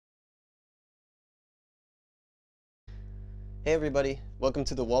Hey everybody, welcome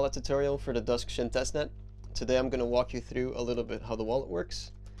to the wallet tutorial for the Dusk Shin Testnet. Today I'm going to walk you through a little bit how the wallet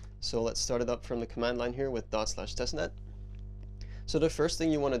works. So let's start it up from the command line here with /testnet. So the first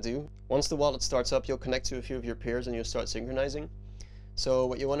thing you want to do, once the wallet starts up, you'll connect to a few of your peers and you'll start synchronizing. So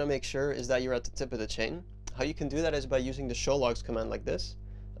what you want to make sure is that you're at the tip of the chain. How you can do that is by using the show logs command like this.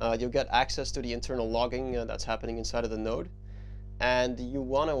 You'll get access to the internal logging that's happening inside of the node. And you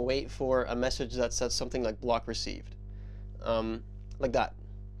want to wait for a message that says something like block received. Like that.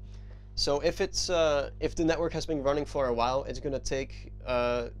 So if the network has been running for a while, it's going to take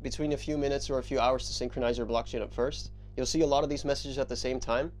between a few minutes or a few hours to synchronize your blockchain up first. You'll see a lot of these messages at the same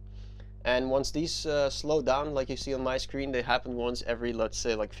time, and once these slow down, like you see on my screen, they happen once every, let's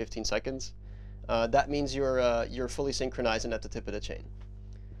say, like 15 seconds. That means you're fully synchronized and at the tip of the chain.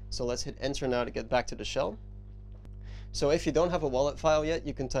 So let's hit enter now to get back to the shell. So if you don't have a wallet file yet,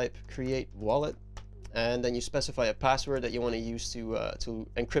 you can type create wallet, and then you specify a password that you want to use to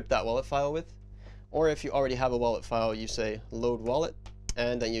encrypt that wallet file with. Or if you already have a wallet file, you say load wallet,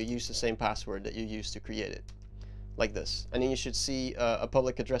 and then you use the same password that you used to create it, like this. And then you should see a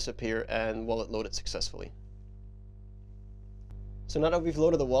public address appear and wallet loaded successfully. So now that we've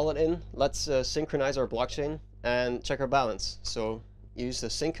loaded the wallet in, let's synchronize our blockchain and check our balance. So use the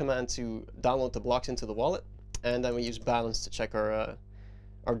sync command to download the blocks into the wallet, and then we use balance to check our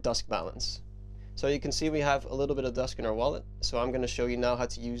Dusk balance. So you can see we have a little bit of Dusk in our wallet. So I'm going to show you now how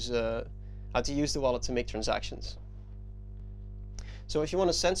to use the wallet to make transactions. So if you want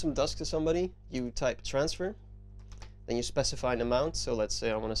to send some Dusk to somebody, you type transfer, then you specify an amount. So let's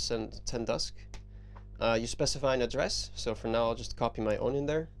say I want to send 10 Dusk. You specify an address. So for now, I'll just copy my own in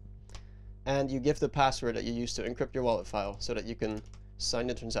there. And you give the password that you use to encrypt your wallet file so that you can sign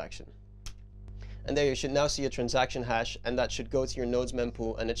the transaction. And there you should now see a transaction hash, and that should go to your node's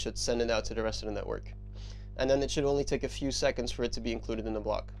mempool, and it should send it out to the rest of the network. And then it should only take a few seconds for it to be included in the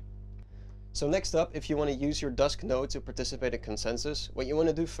block. So next up, if you want to use your Dusk node to participate in consensus, what you want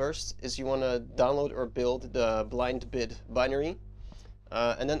to do first is you want to download or build the blind bid binary.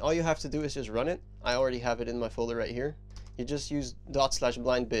 And then all you have to do is just run it. I already have it in my folder right here. You just use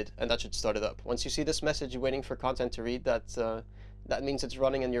 /blindbid, and that should start it up. Once you see this message waiting for content to read, that means it's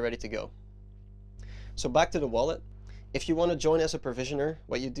running and you're ready to go. So back to the wallet. If you want to join as a provisioner,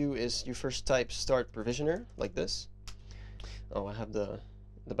 what you do is you first type start provisioner like this. Oh, I have the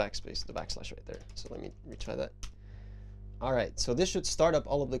backspace, the backslash right there. So let me retry that. All right, so this should start up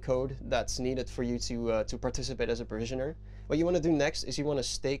all of the code that's needed for you to participate as a provisioner. What you want to do next is you want to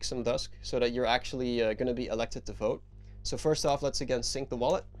stake some Dusk so that you're actually going to be elected to vote. So first off, let's again sync the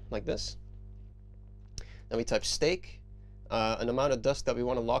wallet like this. Then we type stake, an amount of Dusk that we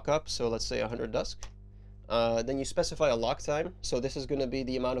want to lock up. So let's say 100 Dusk. Then you specify a lock time. So this is going to be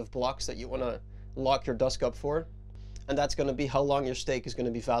the amount of blocks that you want to lock your Dusk up for. And that's going to be how long your stake is going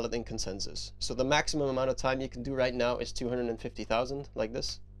to be valid in consensus. So the maximum amount of time you can do right now is 250,000, like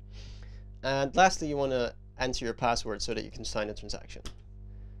this. And lastly, you want to enter your password so that you can sign a transaction.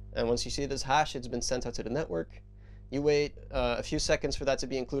 And once you see this hash, it's been sent out to the network. You wait a few seconds for that to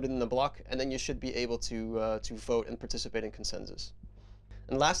be included in the block, and then you should be able to vote and participate in consensus.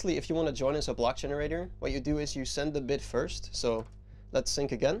 And lastly, if you want to join as a block generator, what you do is you send the bid first. So let's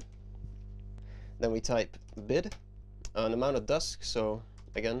sync again. Then we type bid, an amount of Dusk. So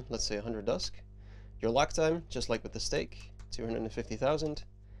again, let's say 100 Dusk. Your lock time, just like with the stake, 250,000.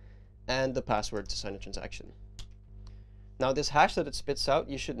 And the password to sign a transaction. Now this hash that it spits out,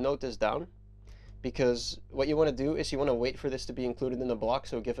 you should note this down, because what you want to do is you want to wait for this to be included in the block.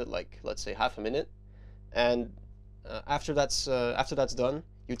 So give it like, let's say, half a minute. And after that's done,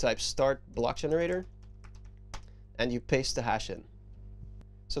 you type start block generator, and you paste the hash in.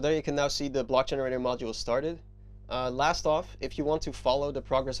 So there you can now see the block generator module started. Last off, if you want to follow the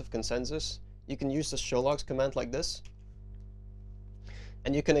progress of consensus, you can use the show logs command like this.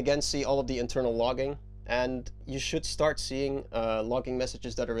 And you can again see all of the internal logging, and you should start seeing logging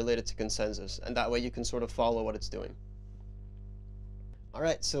messages that are related to consensus, and that way you can sort of follow what it's doing. All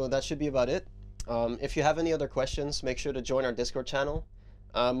right, so that should be about it. If you have any other questions, make sure to join our Discord channel.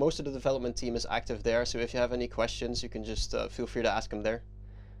 Most of the development team is active there, so if you have any questions, you can just feel free to ask them there.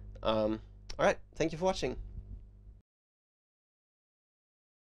 All right, thank you for watching.